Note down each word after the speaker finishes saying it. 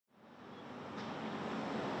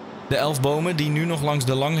De 11 bomen die nu nog langs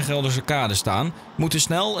de Lange Geldersekade staan, moeten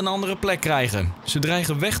snel een andere plek krijgen. Ze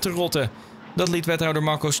dreigen weg te rotten. Dat liet wethouder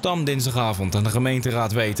Marco Stam dinsdagavond aan de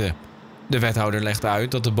gemeenteraad weten. De wethouder legt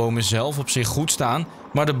uit dat de bomen zelf op zich goed staan,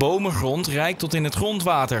 maar de bomengrond reikt tot in het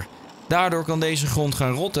grondwater. Daardoor kan deze grond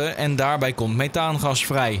gaan rotten en daarbij komt methaangas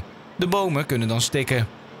vrij. De bomen kunnen dan stikken.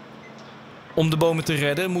 Om de bomen te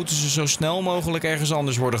redden moeten ze zo snel mogelijk ergens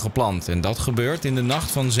anders worden geplant. En dat gebeurt in de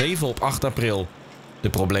nacht van 7 op 8 april. De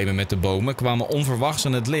problemen met de bomen kwamen onverwachts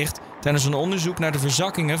aan het licht tijdens een onderzoek naar de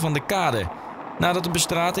verzakkingen van de kade. Nadat de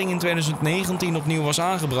bestrating in 2019 opnieuw was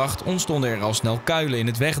aangebracht, ontstonden er al snel kuilen in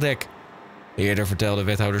het wegdek. Eerder vertelde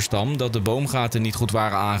wethouder Stam dat de boomgaten niet goed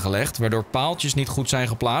waren aangelegd, waardoor paaltjes niet goed zijn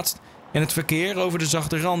geplaatst en het verkeer over de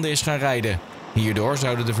zachte randen is gaan rijden. Hierdoor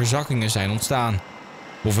zouden de verzakkingen zijn ontstaan.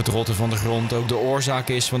 Of het rotten van de grond ook de oorzaak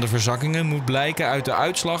is van de verzakkingen moet blijken uit de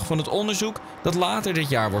uitslag van het onderzoek dat later dit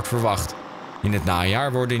jaar wordt verwacht. In het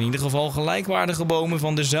najaar worden in ieder geval gelijkwaardige bomen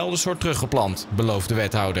van dezelfde soort teruggeplant, belooft de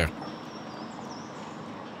wethouder.